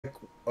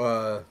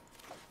Uh,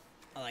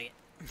 I like it.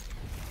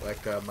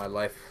 like my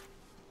life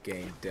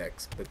gain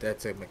decks, but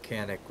that's a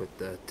mechanic with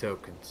the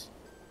tokens.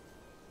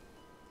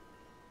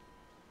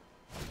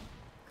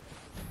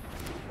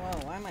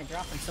 Whoa, why am I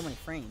dropping so many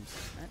frames?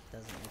 That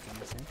doesn't make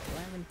any sense. Do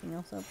I have anything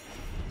else up?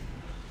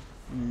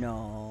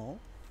 No.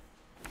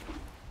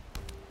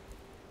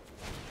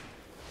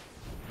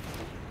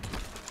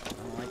 I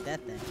don't like that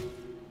thing.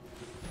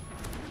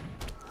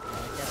 I don't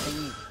like that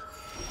thing either.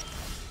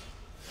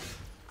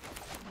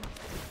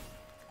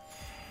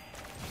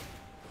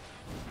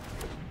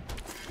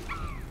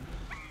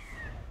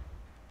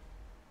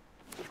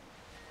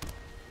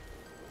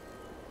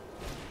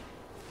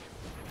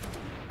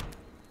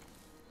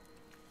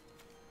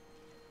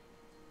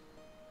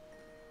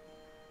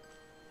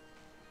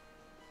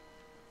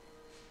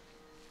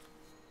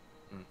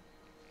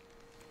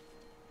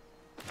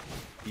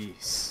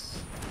 Peace.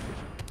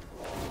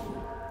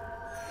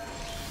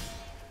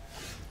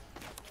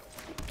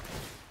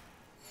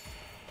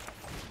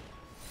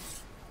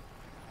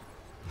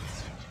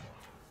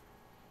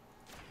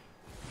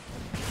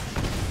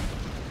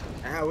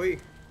 Owie.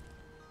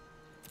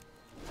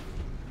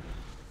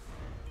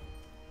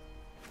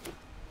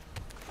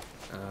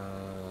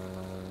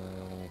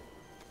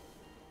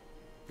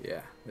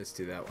 Yeah, let's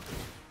do that one.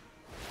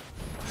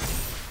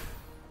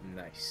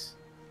 Nice.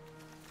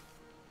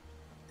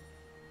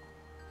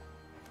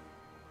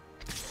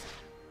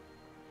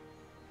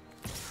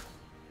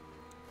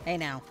 Hey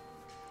now.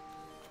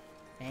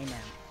 Hey now.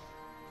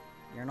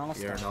 You're an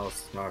all-star. You're an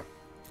all-star.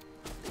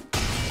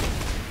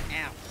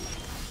 Ow.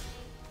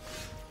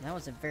 That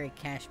wasn't very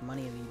cash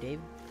money of you,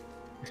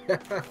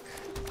 David.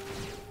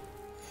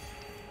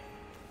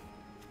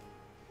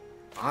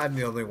 I'm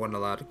the only one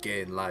allowed to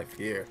gain life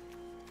here.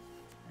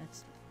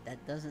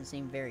 That doesn't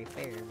seem very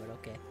fair, but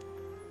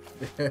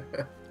okay.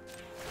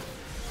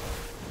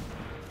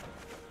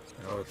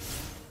 Oh,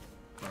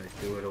 I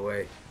threw it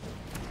away.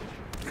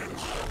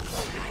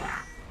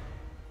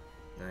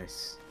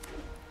 Nice.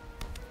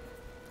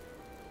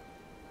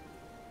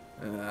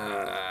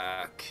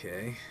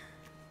 Okay.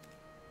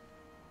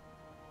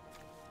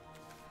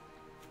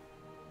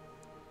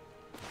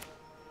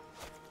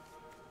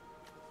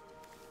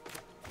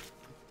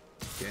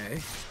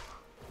 Okay.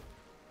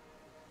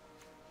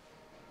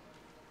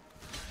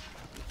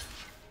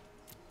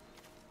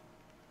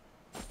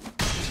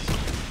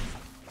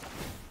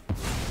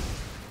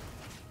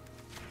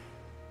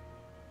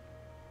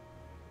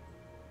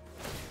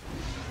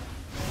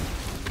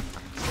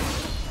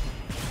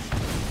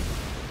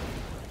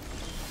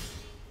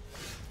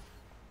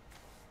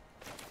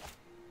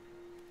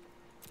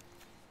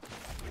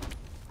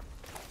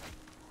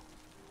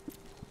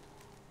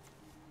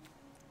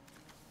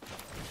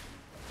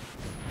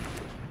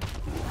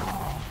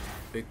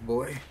 Big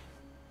boy.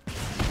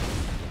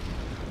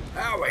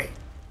 Owie!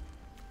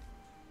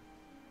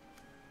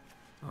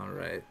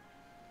 Alright.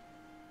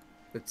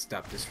 Let's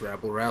stop this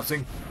rabble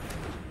rousing.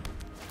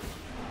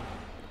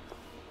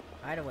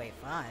 Hideaway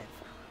 5.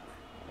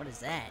 What is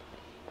that?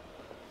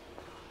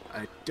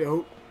 I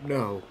don't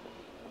know.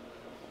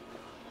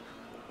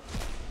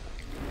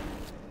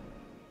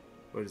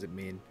 What does it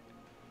mean?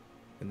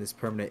 When this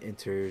permanent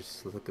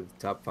enters, look at the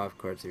top 5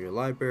 cards of your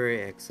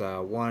library,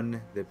 exile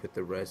 1, then put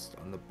the rest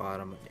on the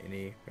bottom in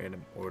any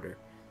random order.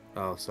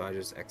 Oh, so I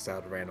just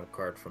exiled a random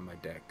card from my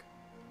deck.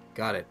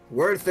 Got it.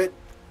 Worth it!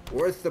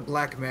 Worth the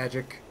black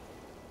magic.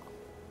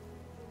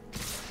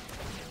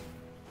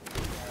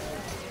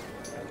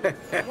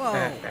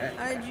 Whoa!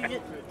 How did you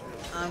just...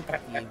 I'm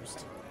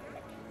confused.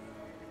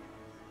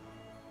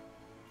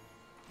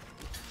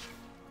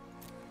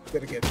 It's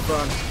gonna get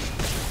fun.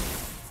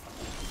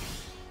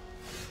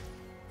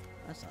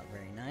 That's not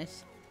very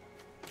nice.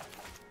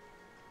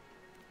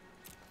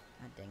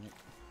 God dang it.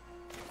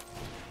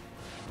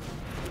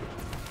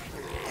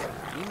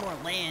 Need more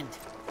land.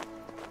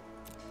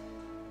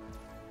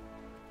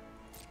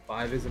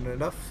 5 isn't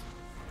enough?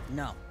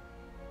 No.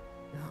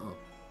 No.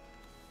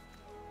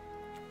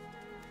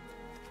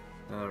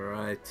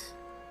 Alright.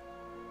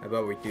 How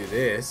about we do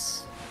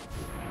this?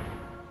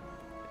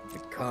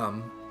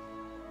 Become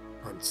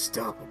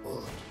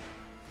unstoppable.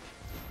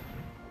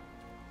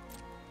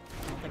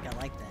 I don't think I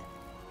like that.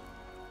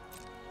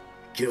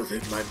 Kill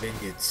them, my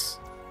minions.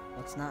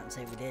 Let's not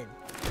say we did.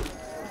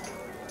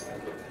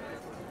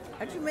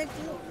 How'd you make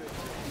more?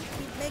 You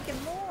keep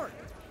making more.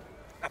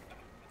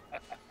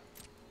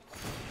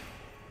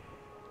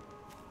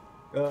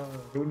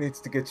 Who needs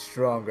to get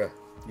stronger?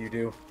 You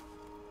do.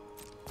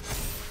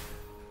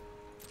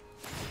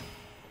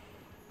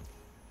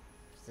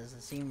 This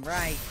doesn't seem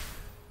right.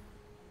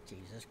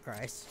 Jesus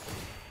Christ.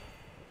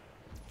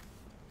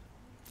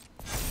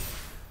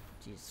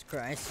 Jesus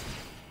Christ.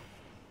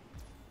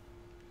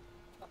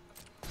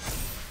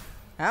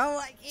 How do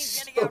I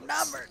keep getting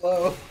outnumbered?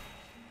 Slow.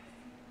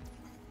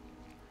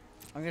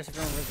 I'm just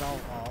gonna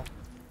resolve all.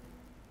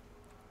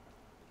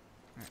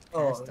 Right,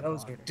 Oh, pass the that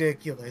was water.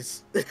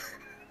 ridiculous. God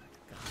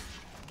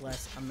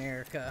bless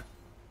America.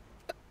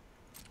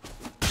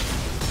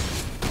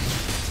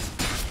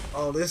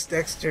 Oh, this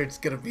next turn's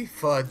gonna be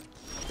fun.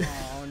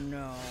 Oh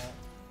no.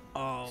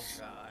 Oh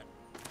god.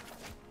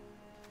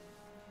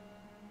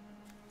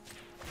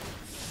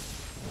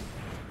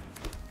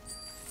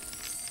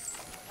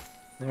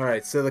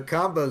 Alright, so the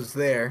combo's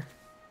there.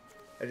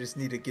 I just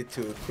need to get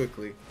to it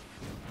quickly.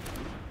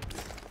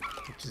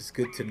 Which is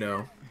good to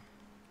know.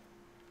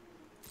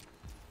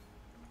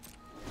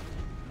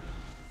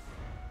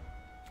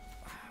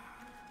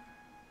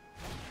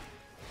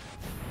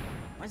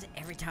 Why is it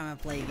every time I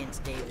play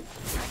against David,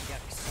 my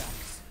duck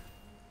sucks?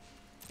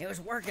 It was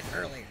working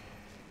earlier.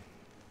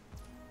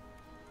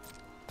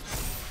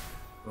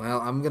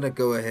 Well, I'm gonna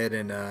go ahead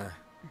and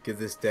give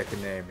this deck a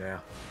name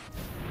now.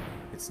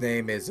 Its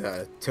name is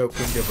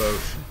Token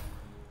Devotion.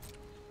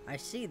 I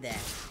see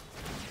that.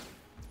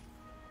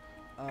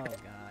 Oh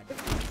god. Oh,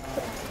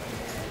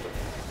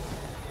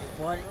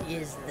 what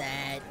is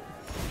that?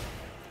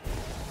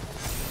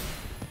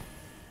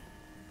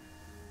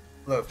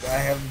 Look, I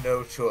have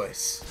no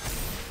choice.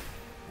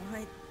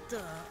 What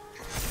the?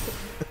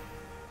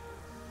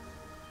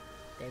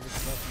 David's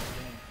broken the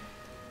game.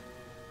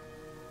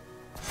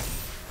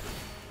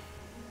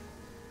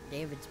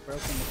 David's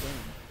broken the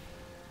game.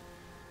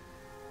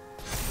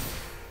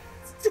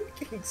 It's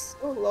taking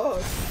so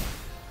long.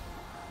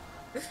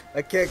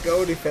 I can't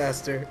go any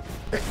faster.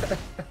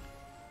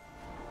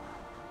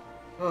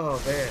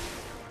 Oh man.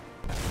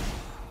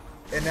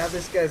 And now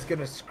this guy's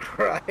gonna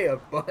scry a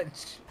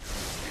bunch.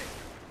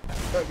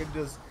 I can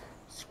just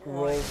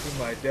scroll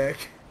through my deck.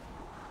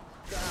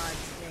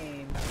 God's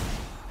name.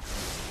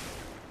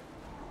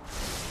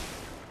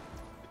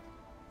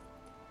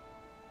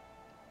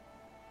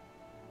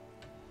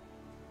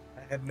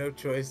 I had no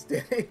choice,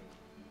 Danny.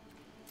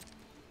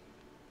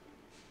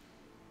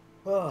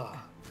 Oh.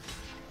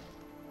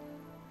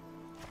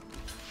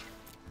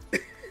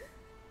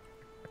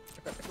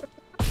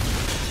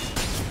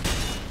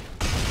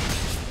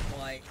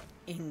 What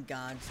in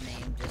God's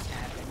name just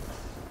happened?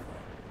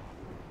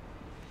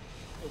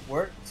 It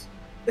worked.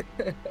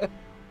 I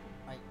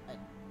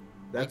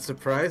That's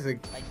surprising.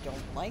 I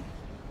don't like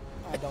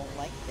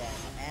that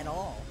at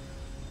all.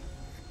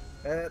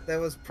 That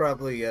was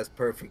probably as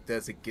perfect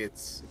as it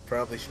gets. It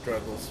probably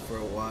struggles for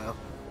a while.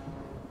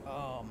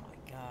 Oh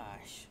my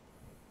gosh.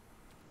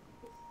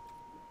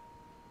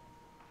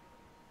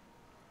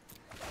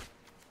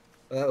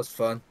 Well, that was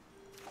fun.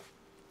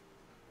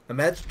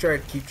 Imagine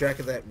trying to keep track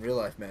of that in real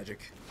life,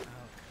 Magic. Oh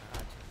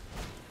god.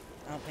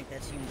 I don't think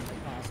that's humanly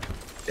possible.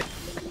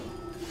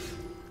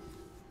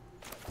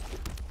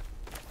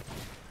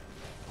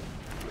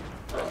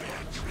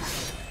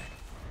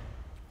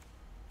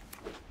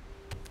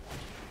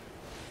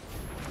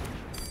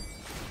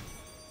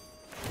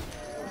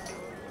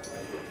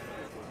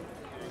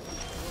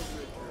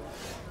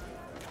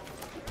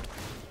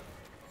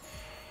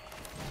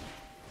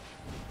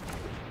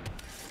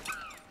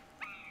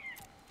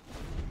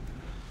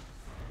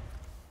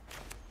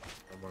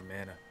 No more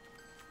mana.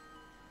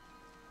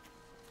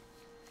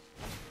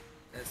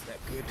 That's not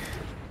good.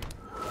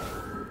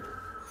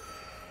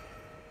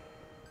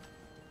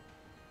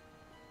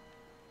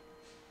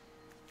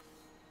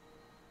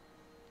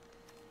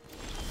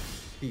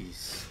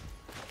 Peace.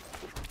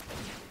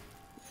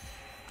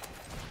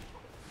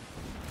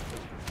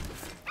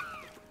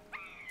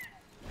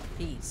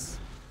 Peace.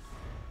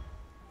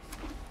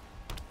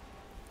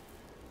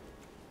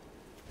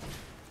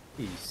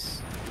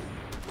 Peace.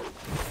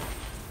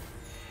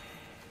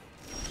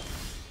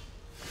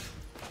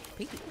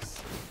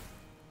 Peace.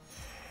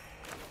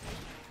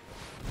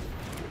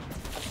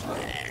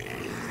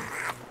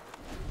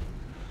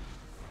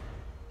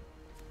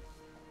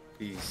 Peace. Peace.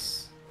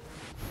 Peace.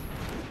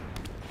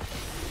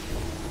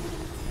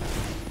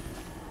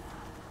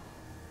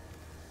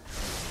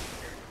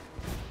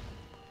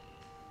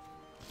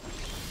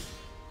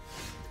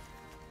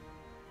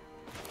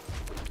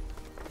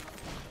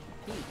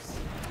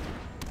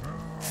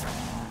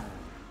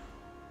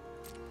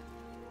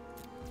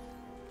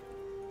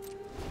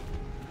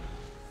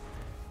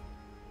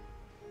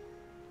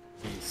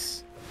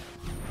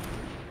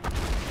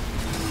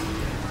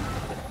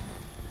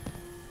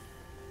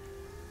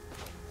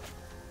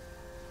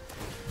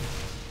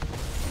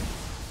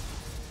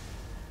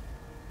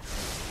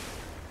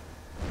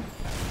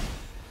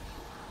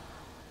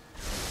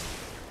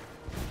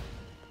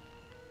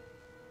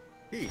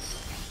 Peace.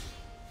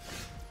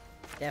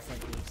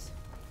 Definitely peace.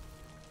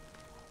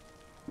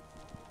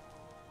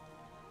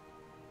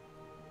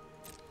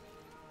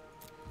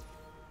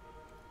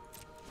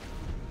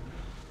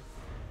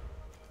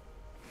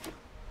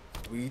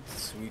 Sweet,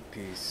 sweet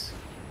peace.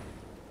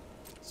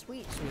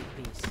 Sweet, sweet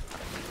peace.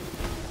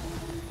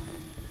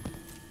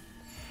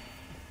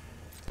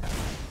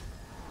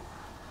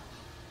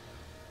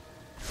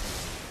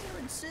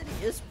 Heaven City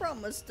has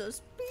promised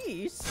us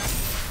peace.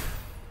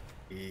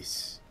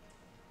 Peace.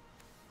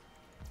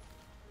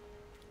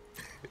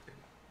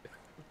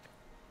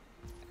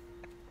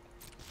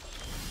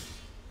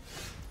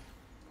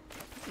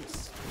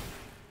 Peace.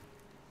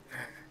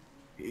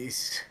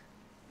 Peace.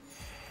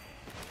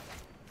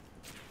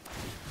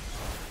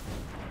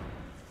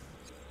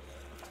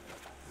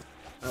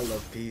 I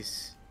love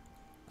peace.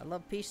 I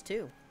love peace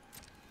too.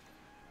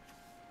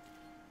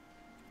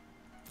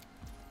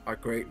 Our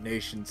great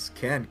nations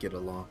can get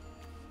along.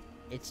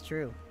 It's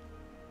true.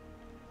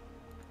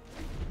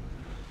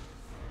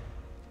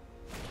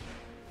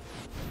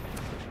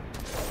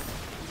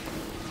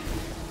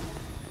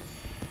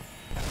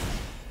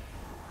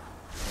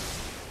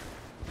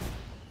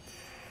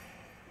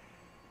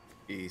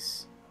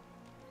 Peace.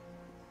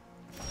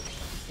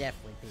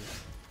 Definitely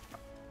peace.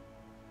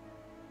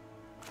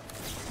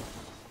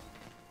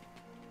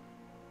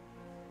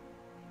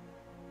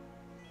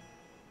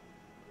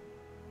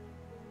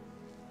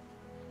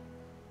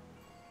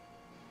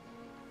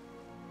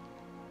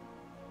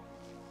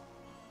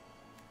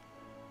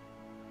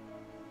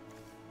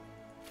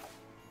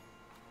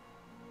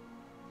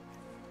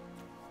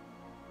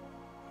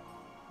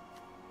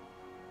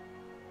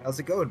 How's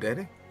it going,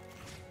 Danny?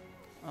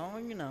 Oh,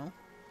 you know.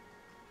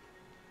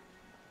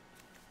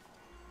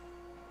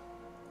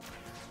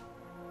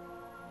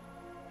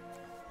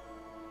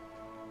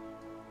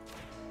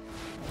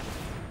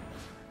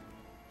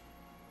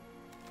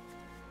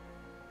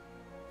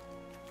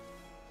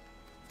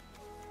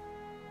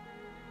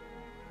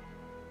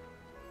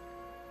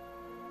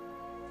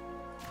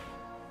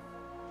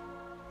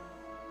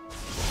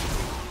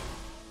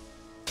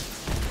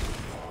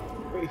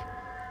 Wait.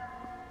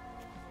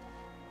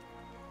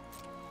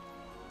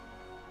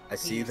 I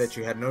see Peace. that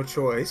you had no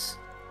choice,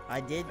 I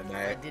did. And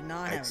I did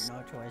not have ex-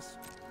 no choice.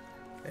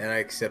 and I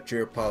accept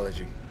your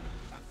apology.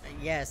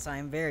 Yes, I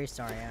am very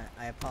sorry.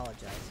 I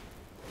apologize.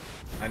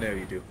 I know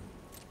you do.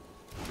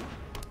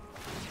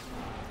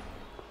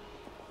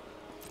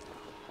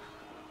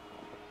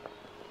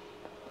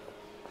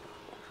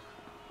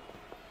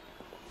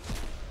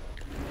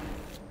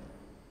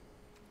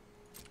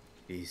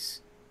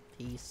 Peace.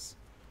 Peace.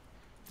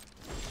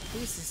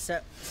 Peace is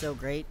so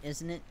great,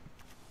 isn't it?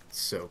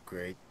 So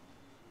great.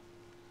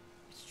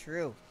 It's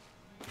true.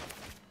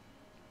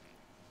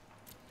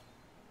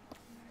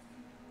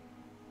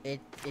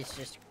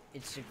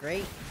 It's a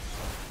great,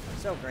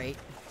 so great.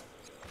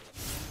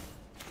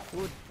 Who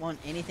would want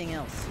anything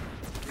else?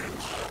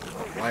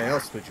 Why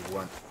else would you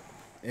want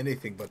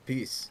anything but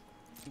peace?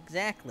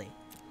 Exactly.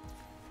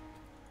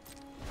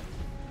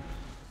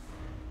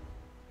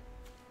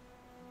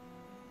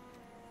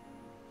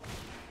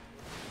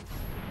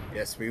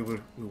 Yes, we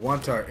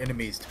want our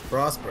enemies to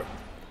prosper.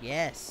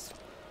 Yes.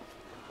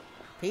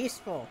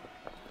 Peaceful.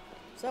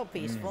 So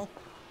peaceful.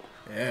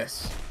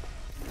 Yes.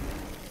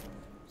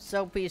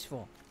 So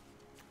peaceful.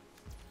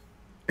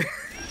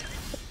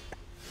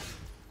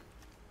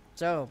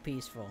 So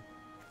peaceful.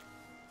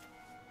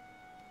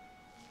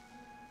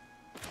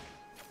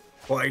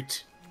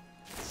 Fight.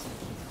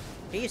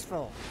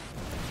 Peaceful.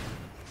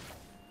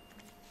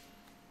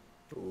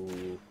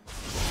 Ooh.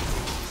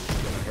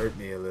 It's gonna hurt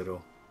me a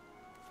little.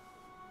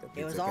 That It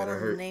means was I all gotta in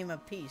hurt. the name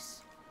of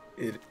peace.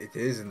 It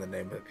is in the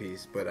name of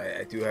peace, but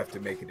I do have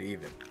to make it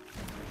even.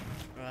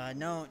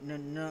 No.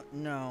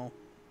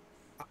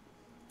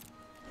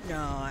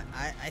 No,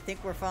 I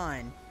think we're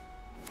fine.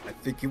 I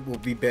think it will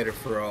be better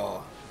for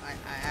all.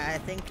 I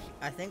think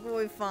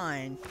we'll be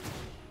fine.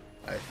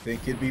 I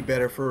think it'd be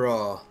better for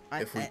all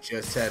if we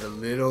just had a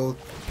little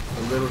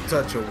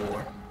touch of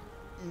war.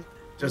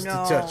 Just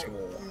No, a touch of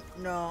war.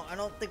 No, I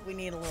don't think we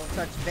need a little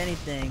touch of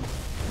anything.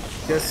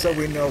 Just so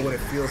we know what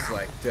it feels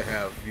like to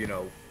have,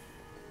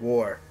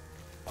 war.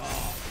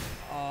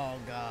 Oh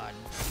God.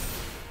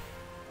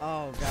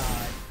 Oh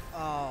God.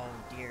 Oh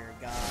dear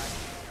God.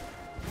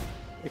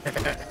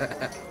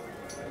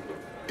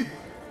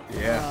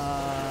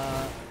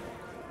 Yeah.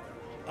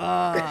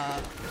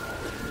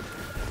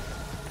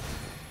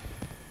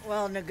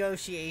 Well,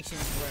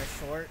 negotiations were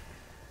short.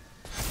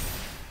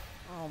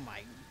 Oh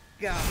my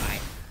God.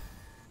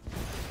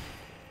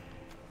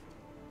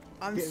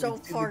 I'm so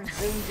far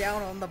zoomed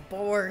out on the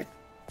board.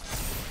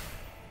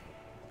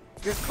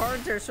 Your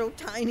cards are so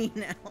tiny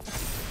now.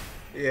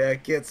 Yeah, I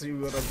can't see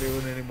what I'm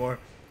doing anymore.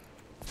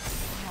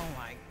 Oh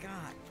my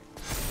God.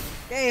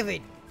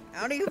 David,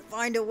 how do you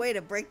find a way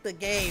to break the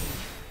game?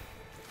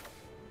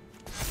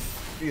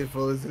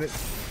 Beautiful, isn't it?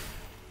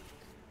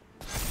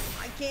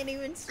 I can't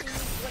even see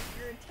what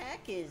your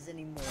attack is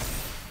anymore.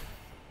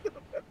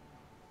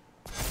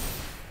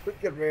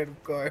 Look at random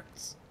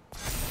cards.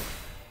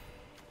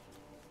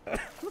 What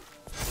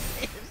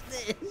is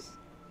this?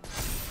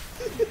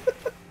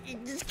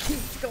 It just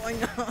keeps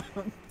going up.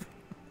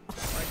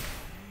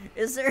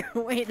 Is there a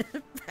way to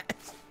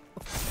pass?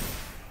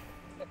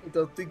 I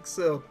don't think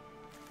so.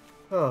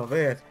 Oh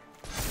man.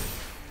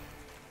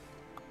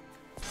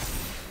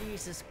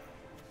 Jesus.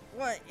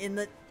 What in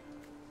the...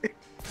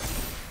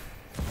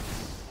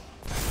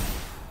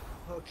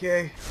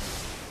 Okay.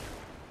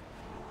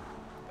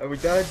 Are we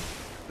done?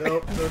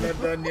 Nope, no,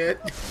 not done yet.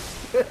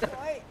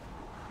 What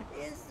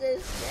is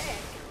this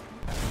deck?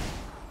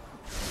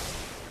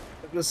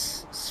 I'm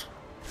just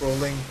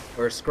scrolling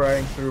or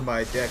scrying through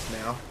my deck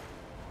now.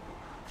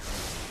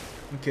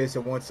 In case I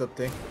want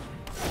something.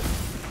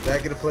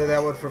 Not gonna play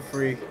that one for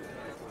free.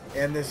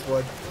 And this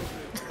one.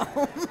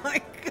 Oh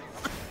my God,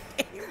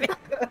 David.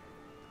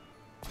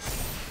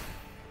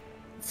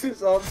 This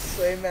is all the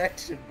same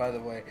action, by the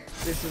way.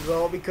 This is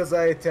all because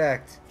I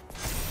attacked.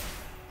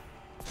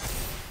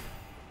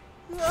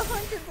 You have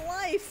 100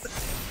 life.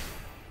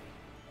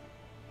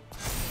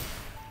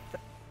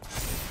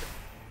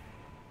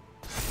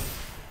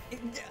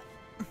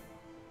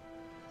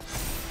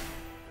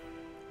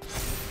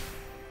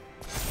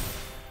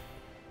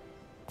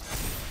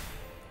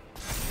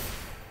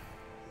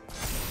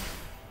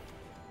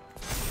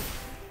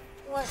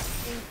 What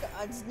in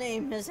God's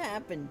name has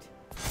happened?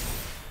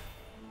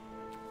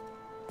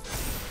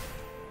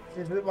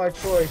 This isn't my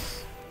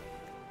choice.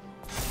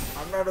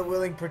 I'm not a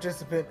willing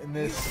participant in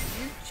this.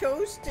 You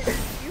chose to.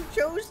 You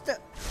chose to.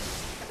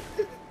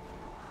 I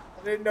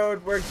didn't know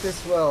it worked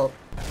this well.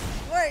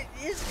 What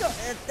is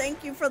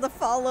thank you for the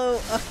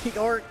follow,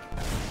 York.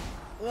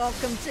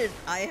 Welcome to.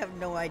 I have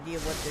no idea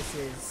what this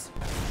is.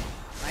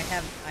 I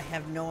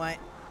have no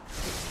idea.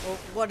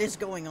 What is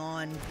going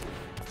on?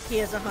 He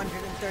has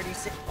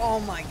 136. Oh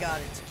my God!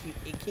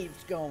 It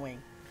keeps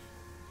going.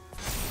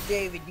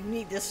 David, you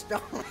need to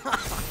stop.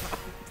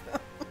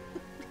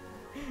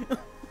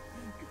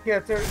 Yeah,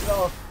 turn it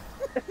off.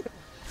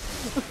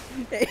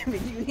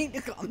 David, you need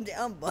to calm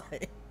down,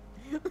 bud.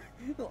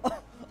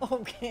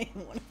 Okay,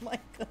 what am I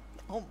gonna...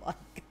 Oh my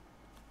God.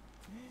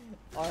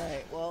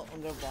 Alright, well,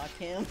 I'm gonna block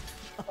him.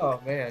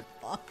 Oh, man.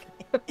 Block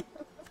him.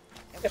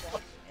 And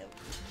block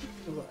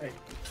him. Like,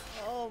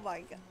 Oh my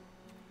God.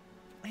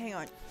 Hang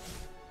on.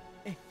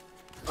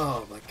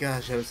 oh my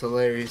gosh, that was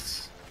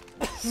hilarious.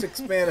 6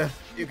 mana.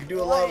 You can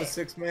do a lot with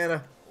 6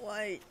 mana.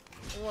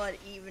 What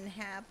even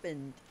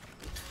happened?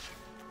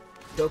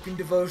 Token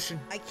devotion.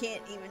 I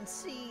can't even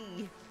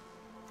see.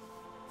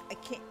 I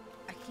can't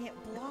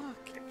block.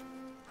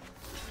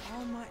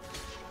 Oh my...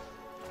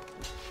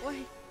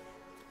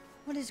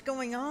 What is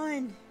going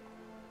on?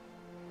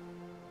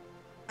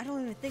 I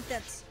don't even think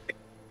that's...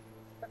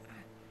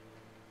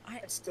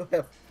 I still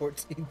have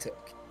 14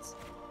 tokens.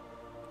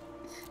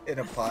 In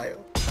a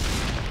pile.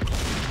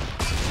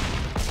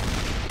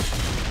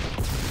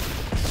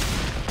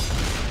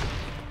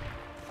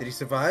 Did he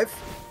survive?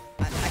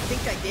 I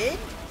think I did.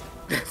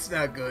 That's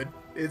not good.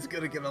 It's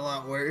gonna get a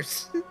lot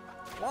worse.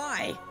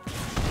 Why?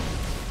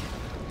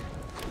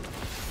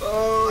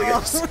 Oh,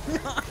 yes. Oh,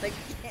 not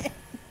again.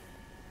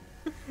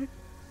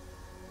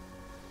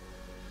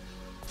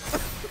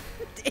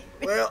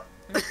 Well.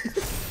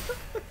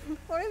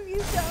 What have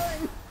you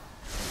done?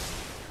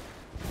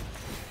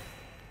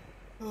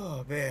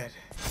 Oh, man.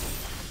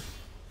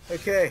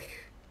 Okay.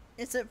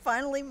 Is it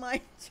finally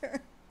my turn?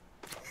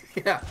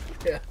 Yeah.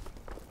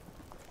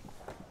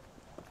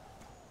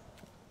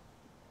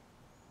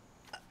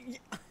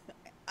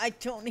 I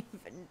don't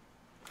even...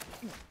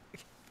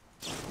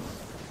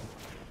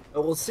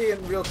 Oh, we'll see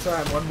in real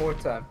time one more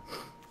time.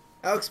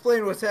 I'll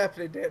explain what's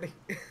happening, Danny.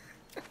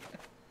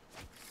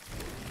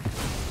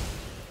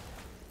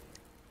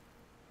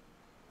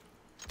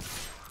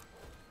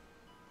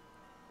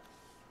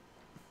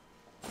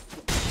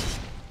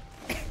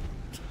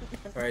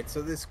 Alright,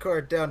 so this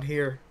card down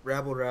here,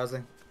 Rabble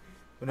Rousing.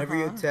 Whenever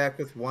you attack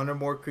with one or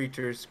more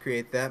creatures,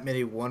 create that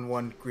many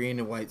 1/1 green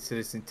and white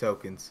citizen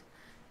tokens.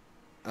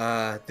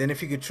 Then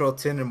if you control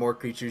 10 or more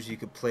creatures, you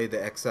can play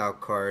the exile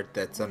card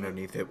that's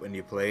underneath it when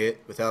you play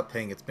it without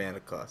paying its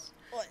mana cost.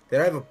 What? Then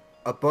I have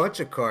a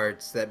bunch of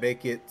cards that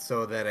make it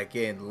so that I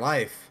gain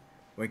life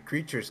when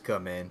creatures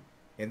come in.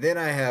 And then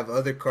I have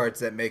other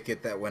cards that make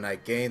it that when I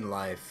gain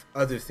life,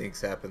 other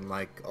things happen,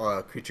 like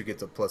a creature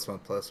gets a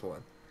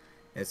 +1/+1.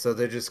 And so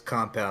they're just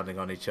compounding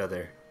on each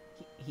other.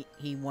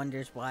 He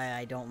wonders why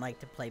I don't like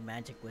to play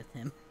Magic with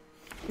him.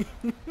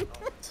 You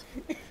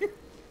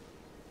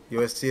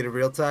want to see it in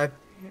real time?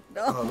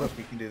 No. Oh, look,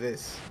 we can do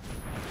this.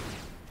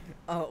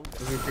 Oh.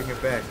 Let me bring it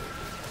back.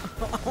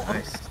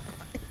 Nice.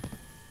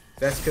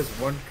 That's because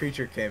one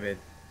creature came in.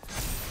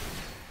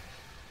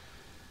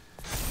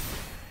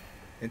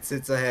 And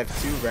since I have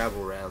 2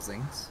 Rabble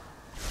Rousings,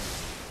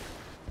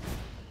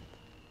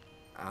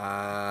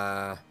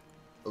 a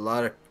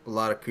lot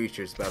of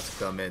creatures about to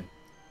come in.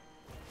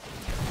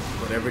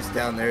 Whatever's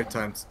down there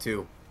times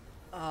 2.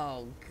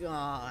 Oh,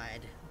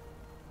 God.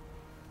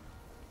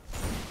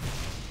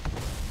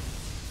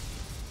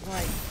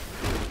 What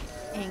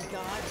in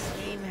God's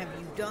name have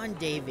you done,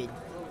 David?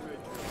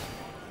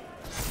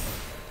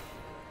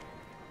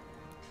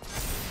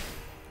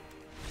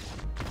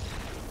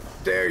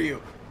 Dare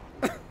you?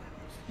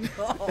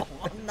 No,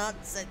 I'm not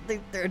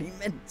sitting 30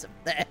 minutes of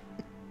that.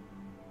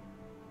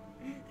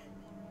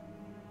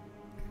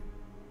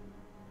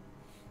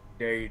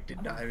 Dare you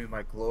deny me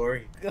my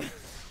glory?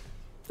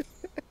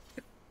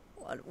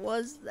 What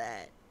was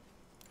that?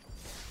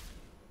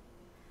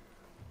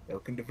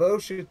 Token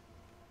devotion.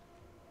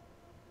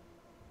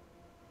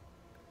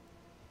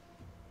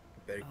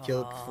 Better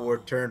kill it before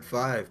turn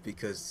 5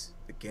 because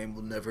the game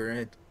will never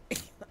end.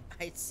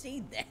 I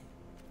see that.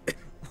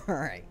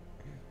 Alright.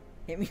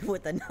 Hit me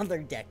with another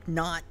deck,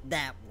 not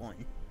that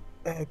one.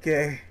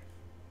 Okay.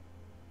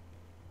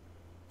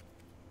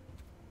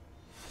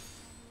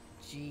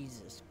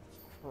 Jesus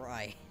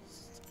Christ.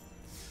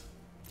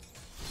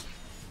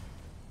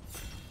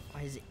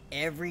 Why is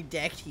every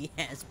deck he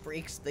has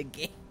breaks the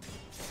game?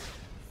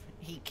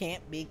 He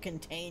can't be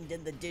contained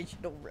in the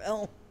digital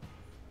realm.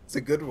 It's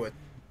a good one.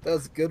 That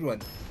was a good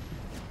one.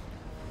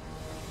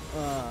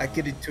 I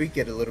could tweak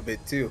it a little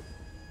bit too.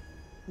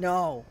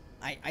 No,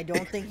 I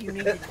don't think you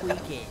need to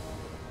tweak it.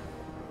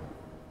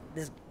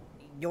 This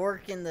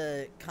York in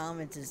the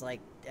comments is like,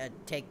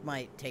 take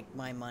my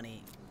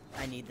money.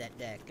 I need that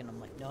deck, and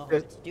I'm like, no,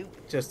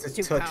 Just it's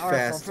a too touch powerful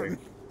faster. for me.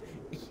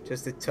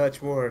 Just a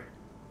touch more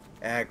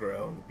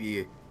aggro.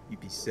 You'd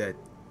be set.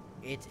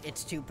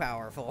 It's too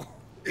powerful.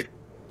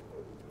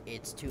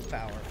 It's too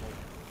powerful.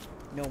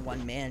 No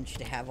one man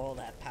should have all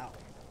that power.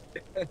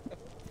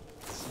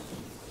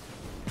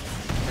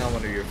 Not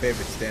one of your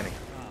favorites, Danny.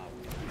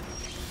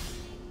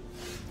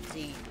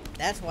 See,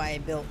 that's why I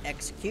built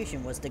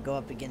Execution, was to go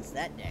up against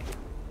that deck.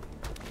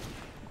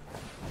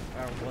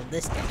 Or, well,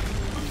 this deck.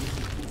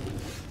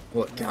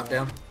 What,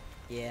 Countdown?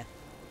 Yeah.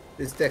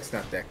 This deck's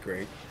not that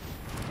great.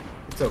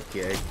 It's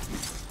okay.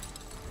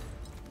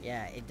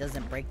 Yeah, it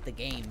doesn't break the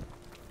game.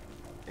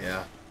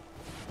 Yeah.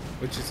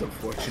 Which is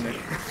unfortunate.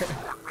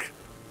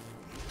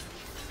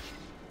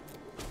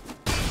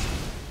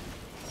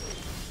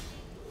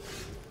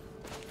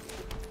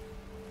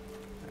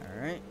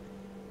 Alright.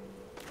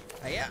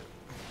 Yeah.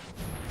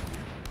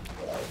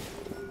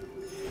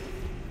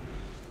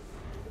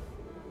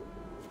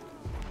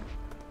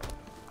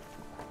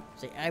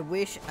 See, I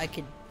wish I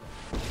could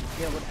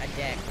build a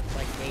deck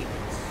like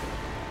David's,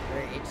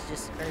 where it's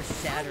just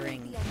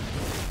earth-shattering.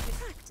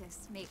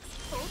 Practice makes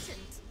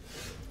potent.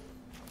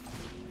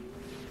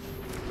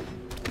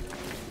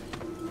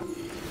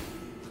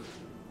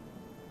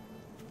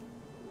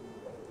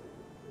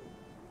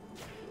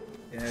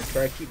 Yeah,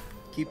 try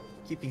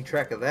keeping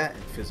track of that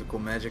in physical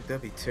Magic.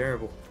 That'd be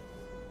terrible.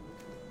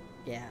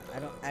 Yeah,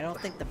 I don't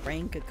think the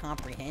brain could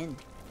comprehend.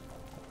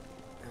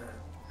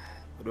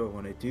 What do I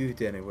want to do,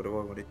 Danny? What do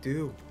I want to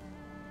do?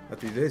 I'll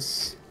do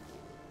this.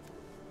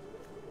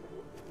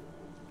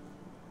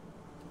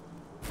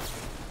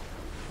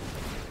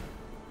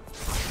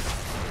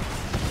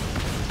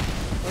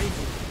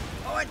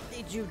 What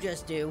did you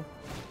just do?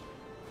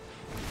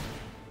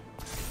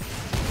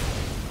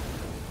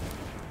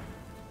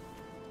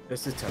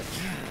 Just a touch.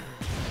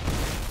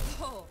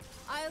 Oh,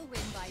 I'll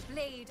win by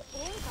blade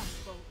or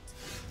gunboat.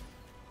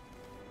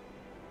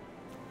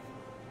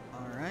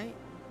 Alright.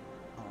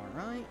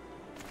 Alright.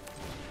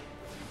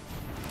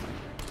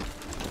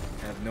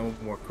 I have no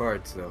more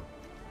cards though.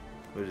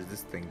 What does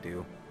this thing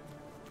do?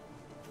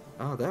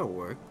 Oh, that'll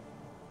work.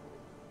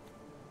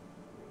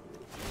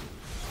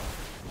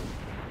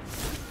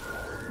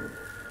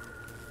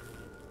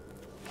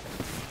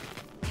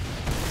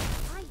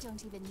 I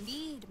don't even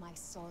need my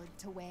sword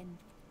to win.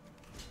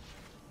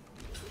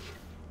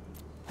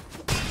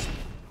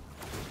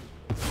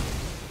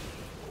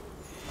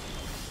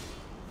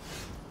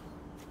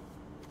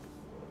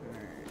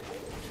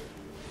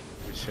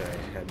 Wish I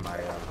had my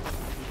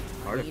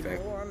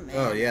artifact. more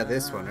Oh yeah, mana.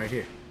 this one right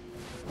here.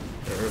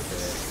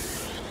 Perfect.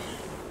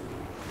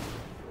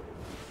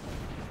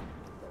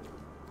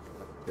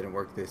 Didn't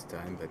work this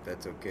time, but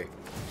that's okay.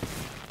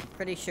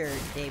 Pretty sure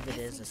David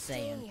is a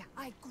Saiyan. Day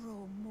I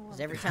grow more 'Cause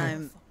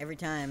every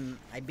time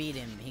I beat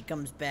him, he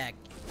comes back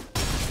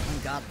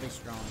ungodly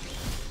strong.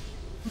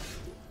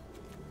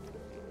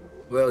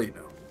 Well, you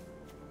know.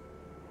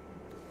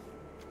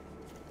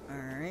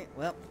 Alright,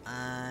 well,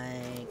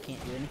 I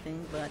can't do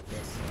anything but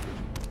this.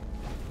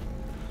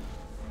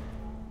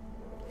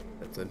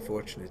 That's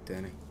unfortunate,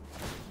 Danny.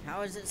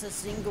 How is this a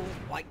single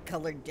white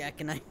colored deck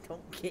and I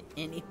don't get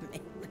any mana?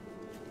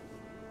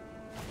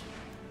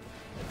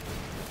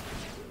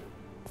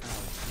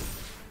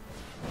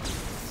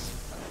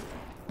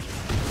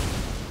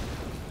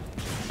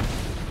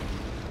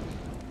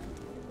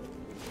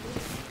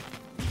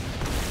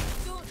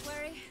 Don't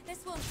worry,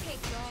 this won't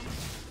take long.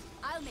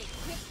 I'll make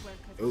quick work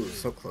of Oh, you.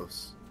 so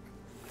close.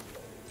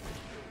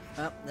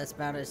 Oh, that's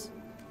about as...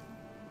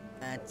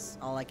 That's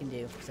all I can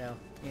do. So,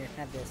 here,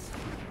 have this.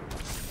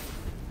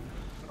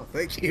 Oh,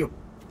 thank you.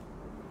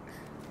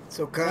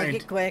 So Make kind.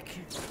 it quick.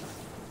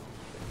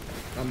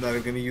 I'm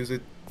not gonna use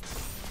it.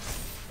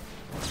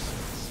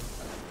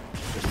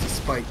 Just to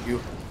spite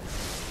you.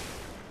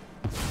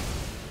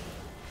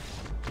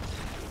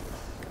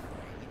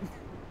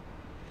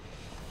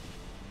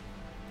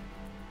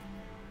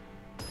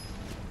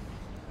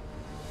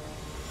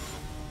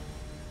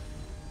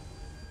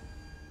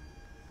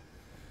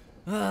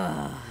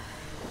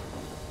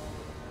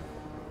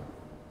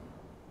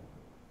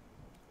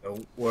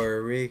 Don't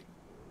worry.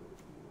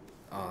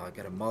 Oh, I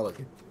got a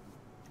mulligan.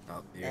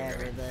 Oh, you're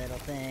Every right. little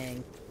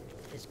thing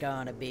is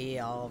gonna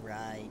be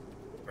alright.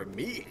 For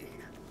me.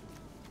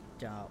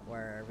 Don't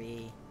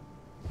worry.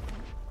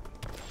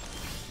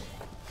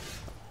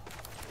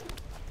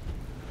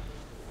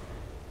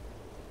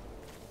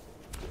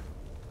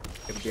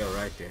 Gonna be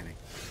alright, Danny.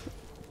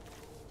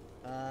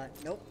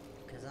 Nope.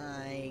 Because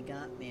I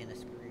got mana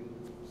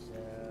screwed, so...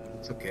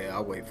 It's okay,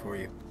 I'll wait for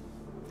you.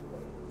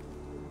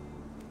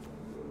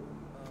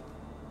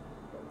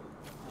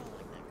 I don't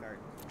like that card.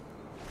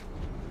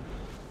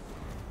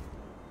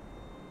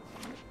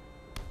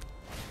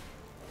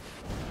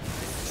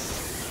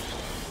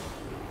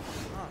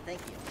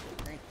 Thank you.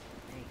 Thank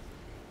you.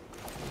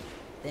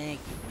 Thank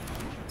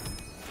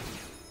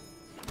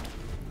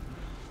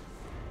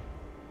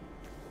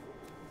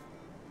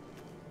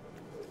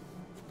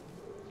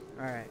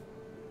you. Alright.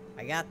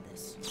 I got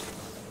this.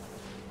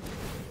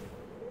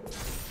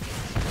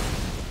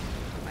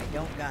 I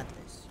don't got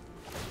this.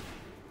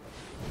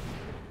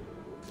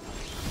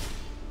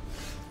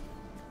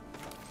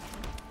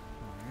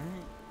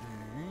 Alright,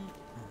 alright,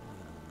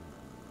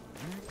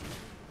 alright.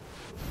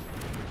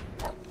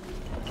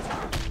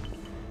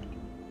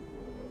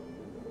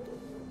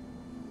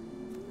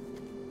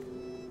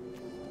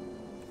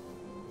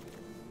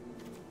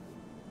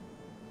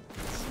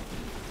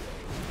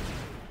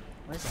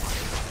 What is that?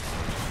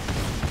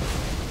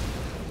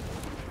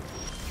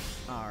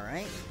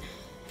 Alright.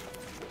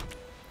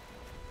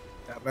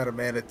 I'm out of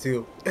mana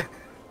too.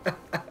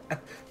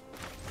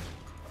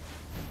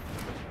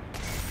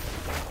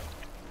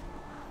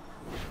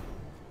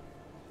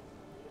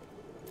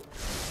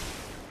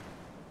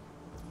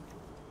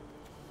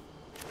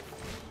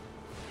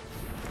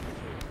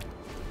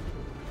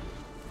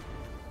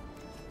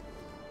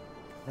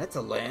 That's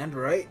a land,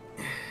 right?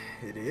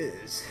 It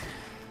is.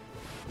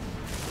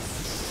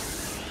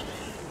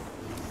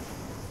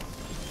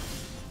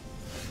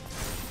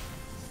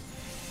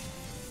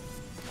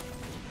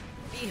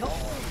 Behold!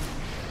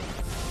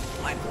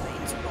 My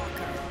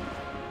planeswalker!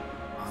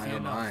 I Fear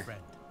am not, I.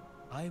 friend.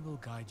 I will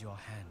guide your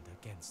hand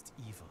against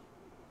evil.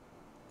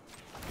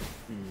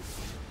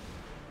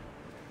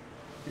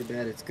 Too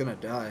bad it's gonna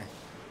die.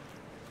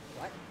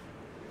 What?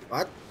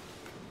 What?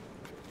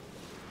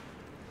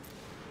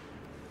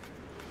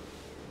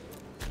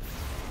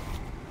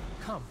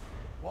 Come,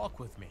 walk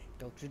with me.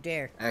 Don't you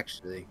dare.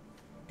 Actually,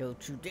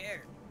 Don't you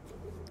dare.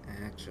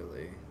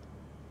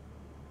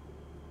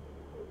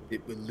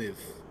 it will live.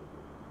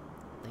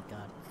 Thank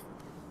God.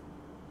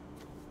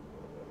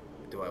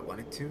 Do I want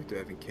it to? Do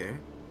I even care?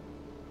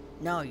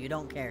 No, you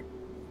don't care.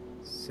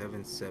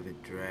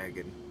 7/7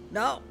 dragon.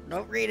 No,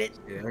 don't read it.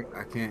 Yeah,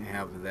 I can't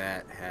have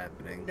that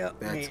happening. No,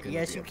 That's gonna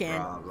yes, be you a can.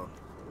 problem.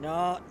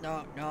 No,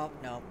 no, no,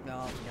 no,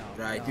 no, no.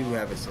 But I no. do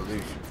have a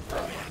solution.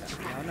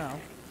 No, no.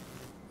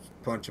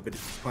 Punch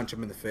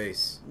him in the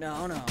face.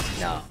 No, no, no.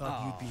 I thought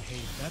Oh. you'd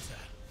behave better.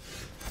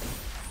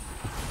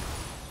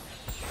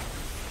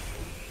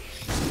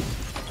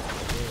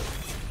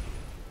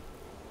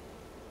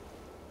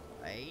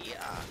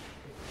 Ay-ya.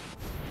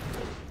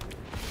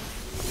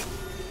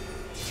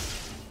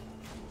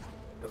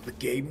 Now the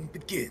game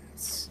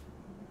begins.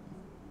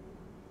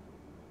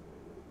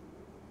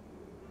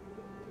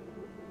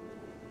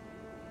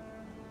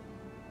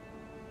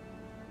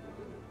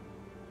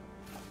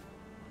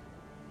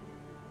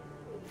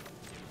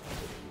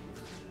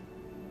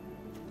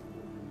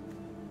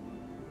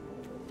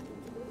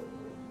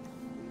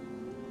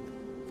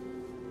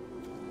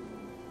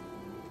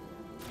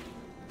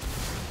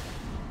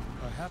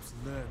 Perhaps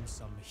learn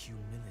some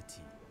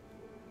humility.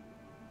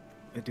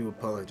 I do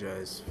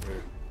apologize for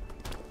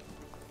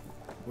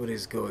what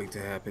is going to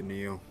happen to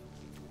you.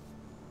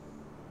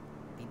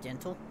 Be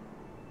gentle.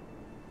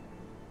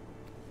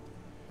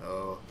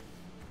 Oh,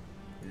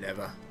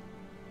 never.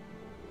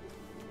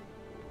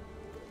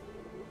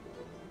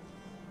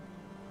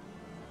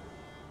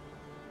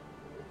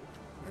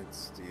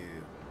 Let's do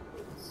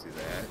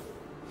that.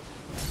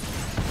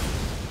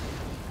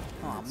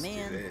 Aw, Let's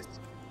man. do this.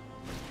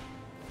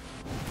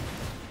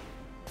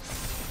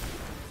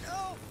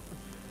 No.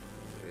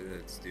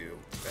 Let's do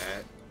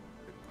that.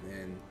 And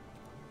then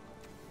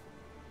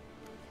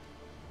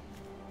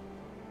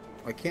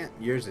why can't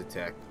yours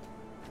attack?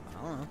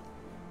 I don't know.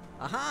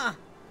 Aha!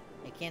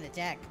 It can't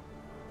attack.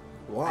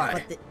 Why? I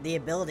put the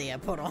ability I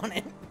put on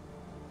it.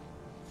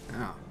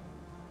 Oh.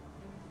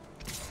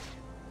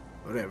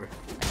 Whatever.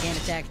 I can't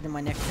attack until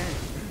my next turn.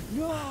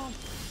 No!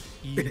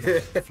 Evil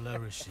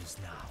flourishes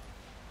now.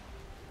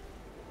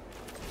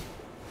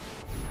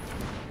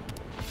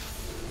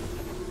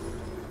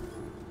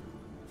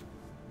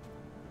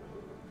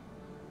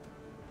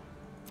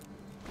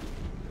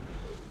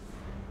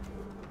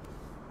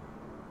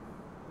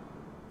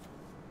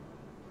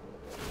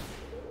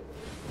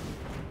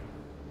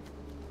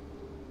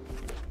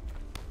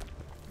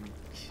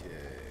 Okay.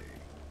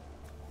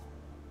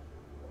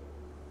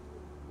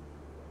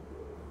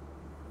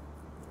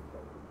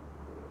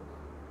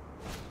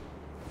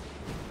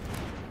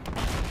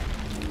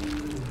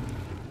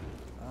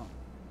 Oh,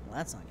 well,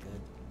 that's not good.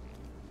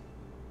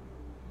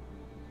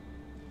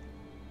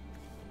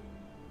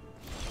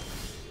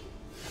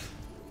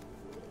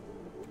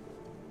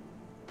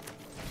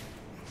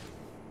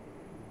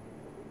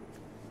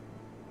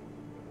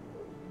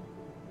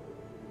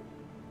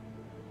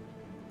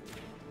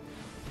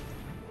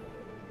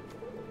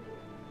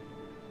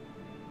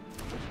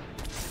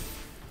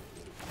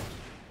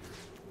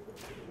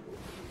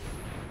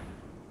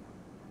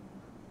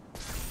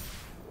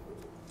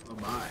 Oh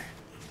my.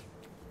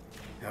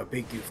 How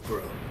big you've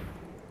grown.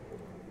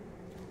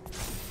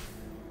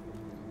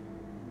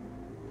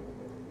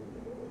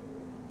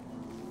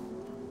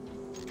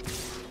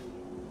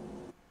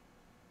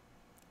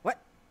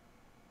 What?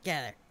 Get out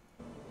of there.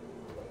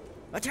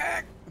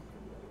 Attack!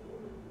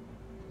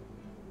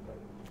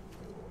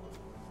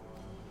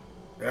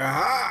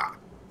 Aha!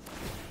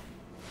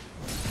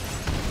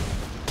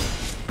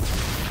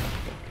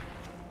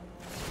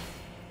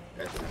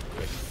 That's not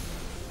good.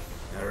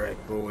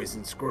 Alright, boys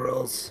and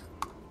squirrels.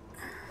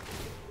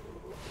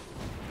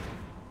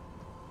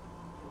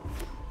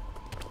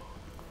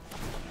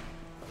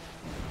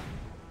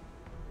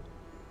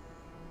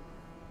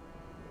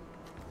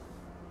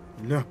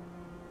 No.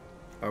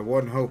 Our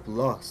one hope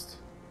lost.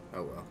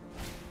 Oh well.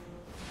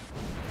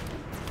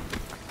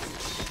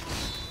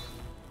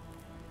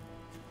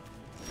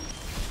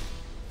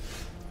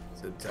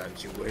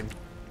 Sometimes you win,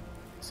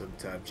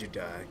 sometimes you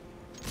die.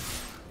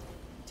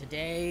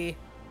 Today,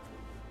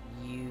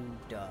 you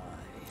die.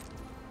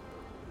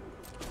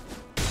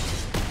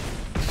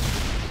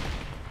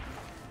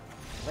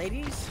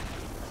 Ladies,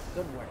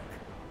 good work.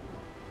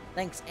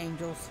 Thanks,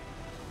 angels.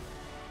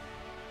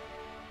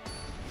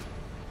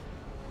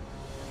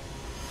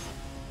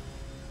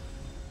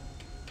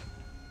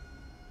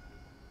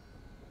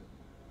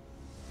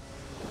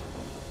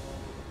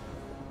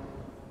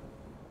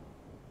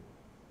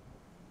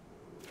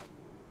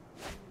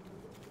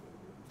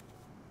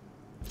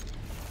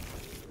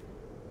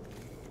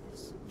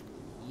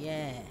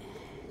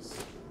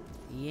 Yes.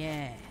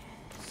 Yes.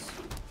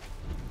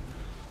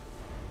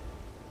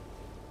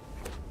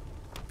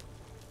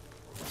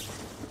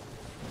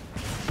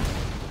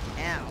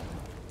 Ow.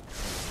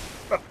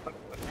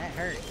 That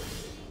hurt.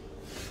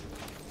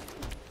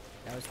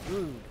 That was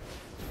rude.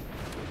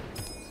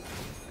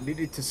 I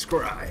needed to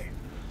scry.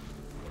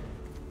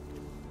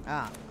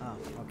 Oh,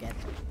 okay.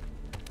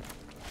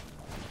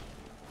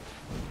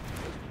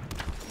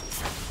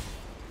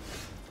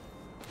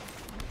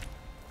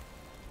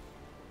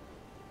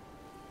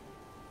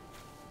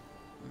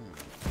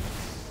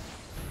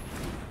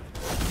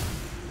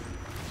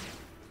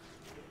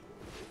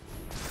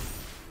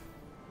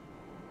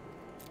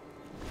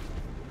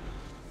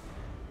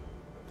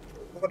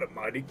 What a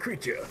mighty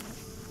creature.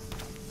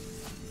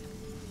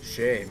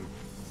 Shame.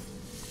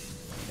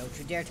 Don't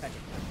you dare touch it.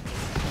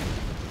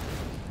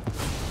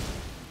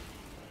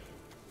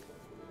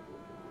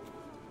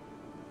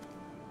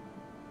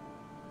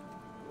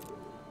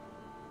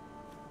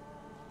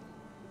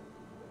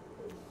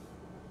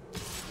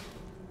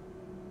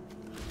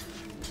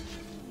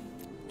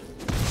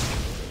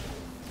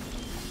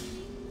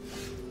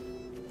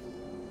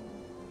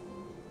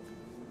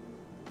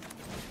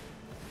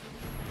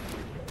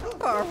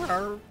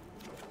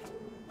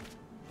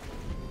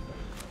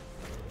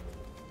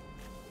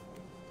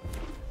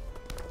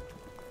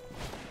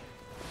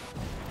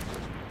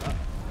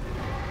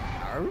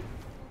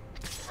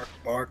 Bark,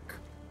 bark.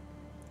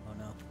 Oh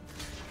no.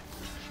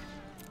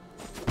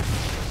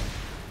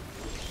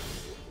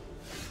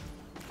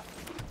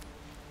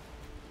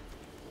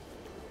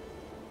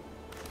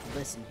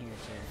 Listen here,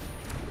 sir.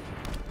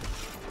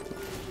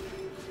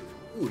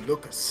 Ooh,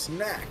 look, a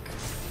snack.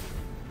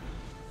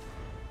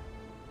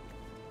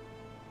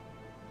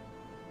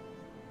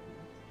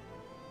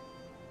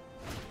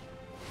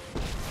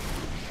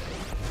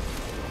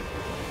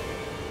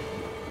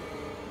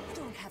 I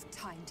don't have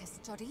time to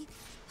study.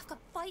 I've got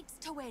fights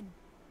to win.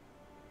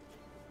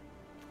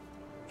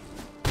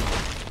 Ow.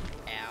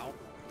 Ow.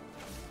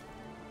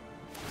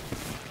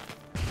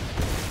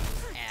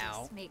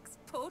 Practice makes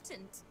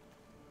potent.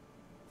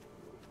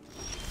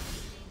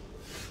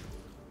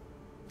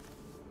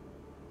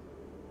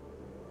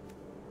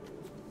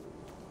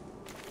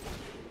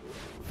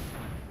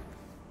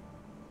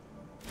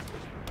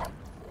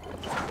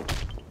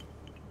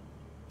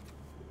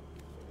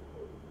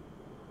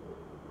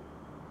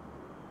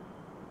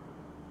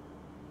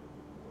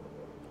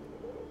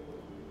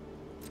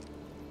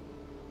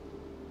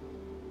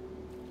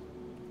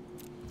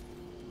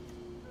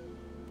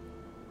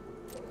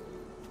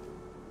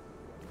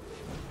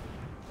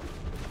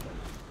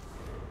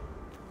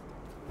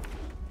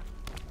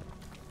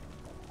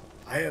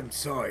 I am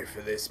sorry for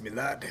this, my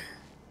lad.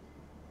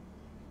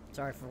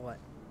 Sorry for what?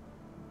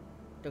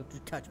 Don't you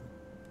touch me.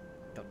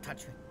 Don't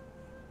touch me.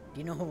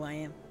 Do you know who I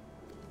am?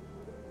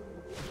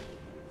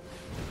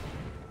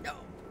 No.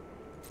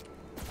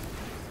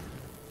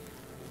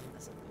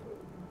 That's not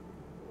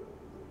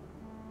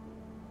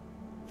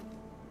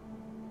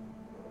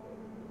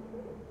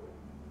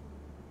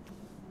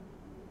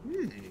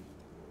good.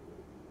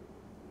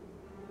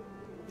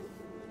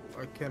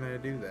 Why can't I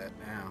do that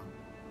now?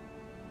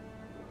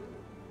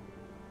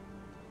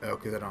 Oh,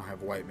 because I don't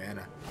have white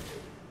mana.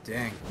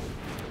 Dang.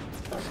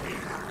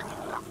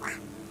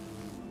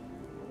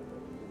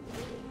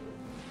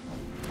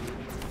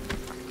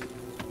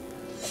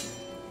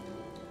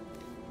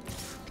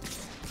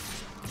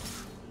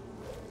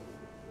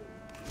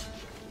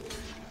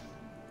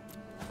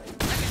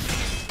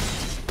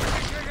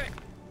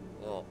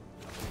 Oh,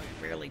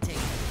 I rarely take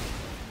it.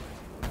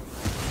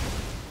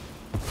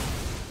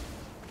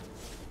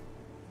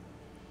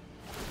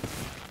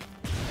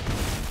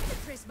 The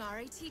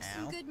Prismari teach Ow.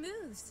 some good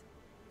moves.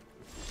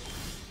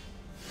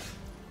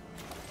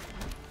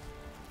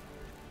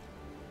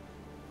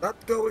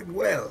 Not going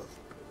well.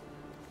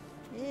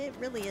 It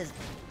really isn't.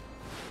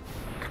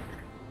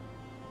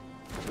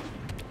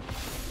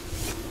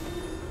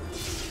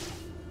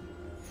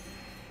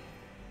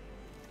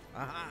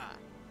 Aha!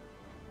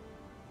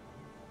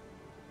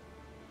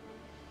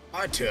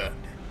 My turn.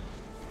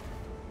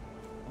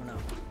 Oh no.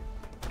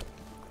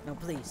 No,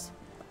 please.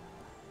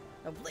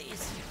 No,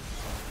 please.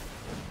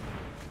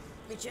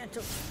 Be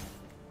gentle.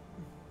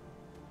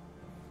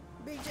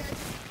 Be gentle.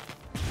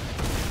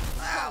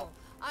 Ow!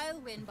 I'll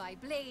win by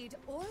blade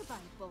or by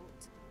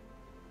bolt.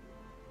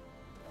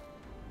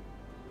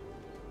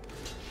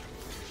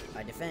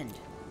 I defend.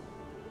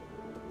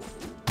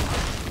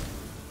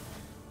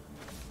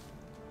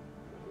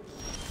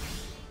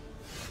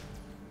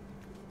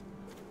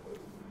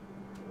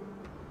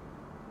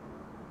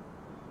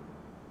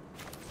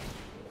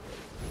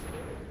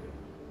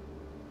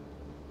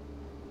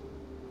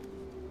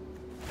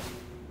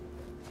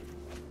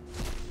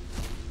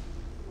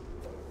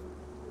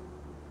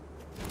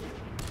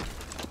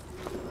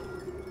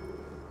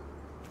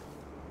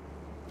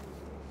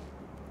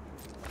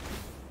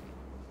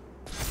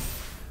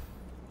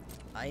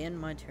 I end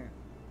my turn.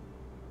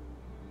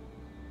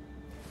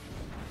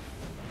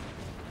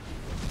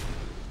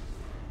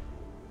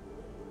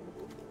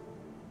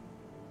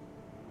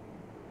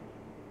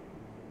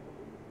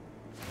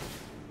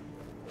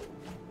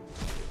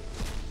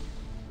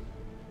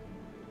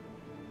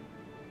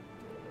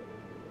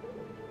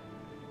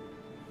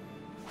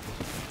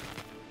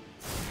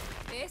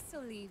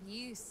 This'll leave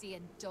you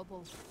seeing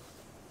double.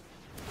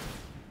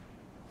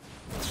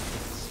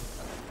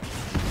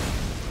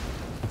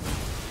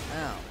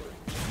 Oh.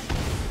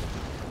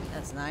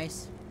 That's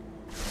nice.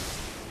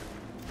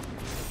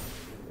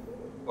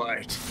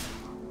 Right.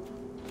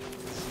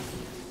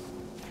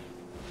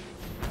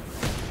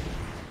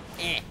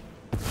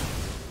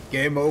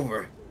 Game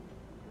over.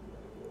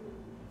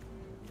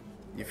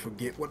 You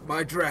forget what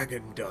my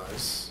dragon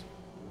does.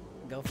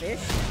 Go fish?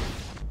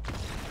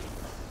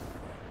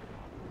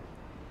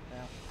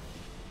 Well,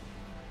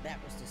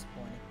 that was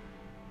disappointing.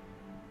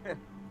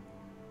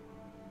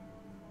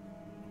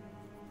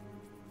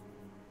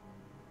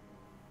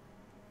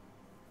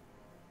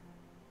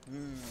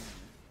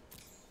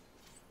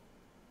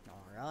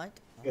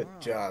 Alright. Good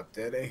job,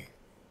 Diddy.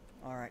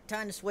 Alright,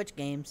 time to switch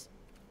games.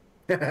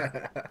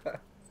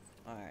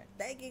 Alright,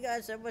 thank you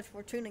guys so much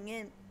for tuning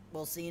in.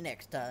 We'll see you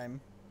next time.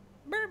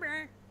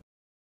 Bye-bye.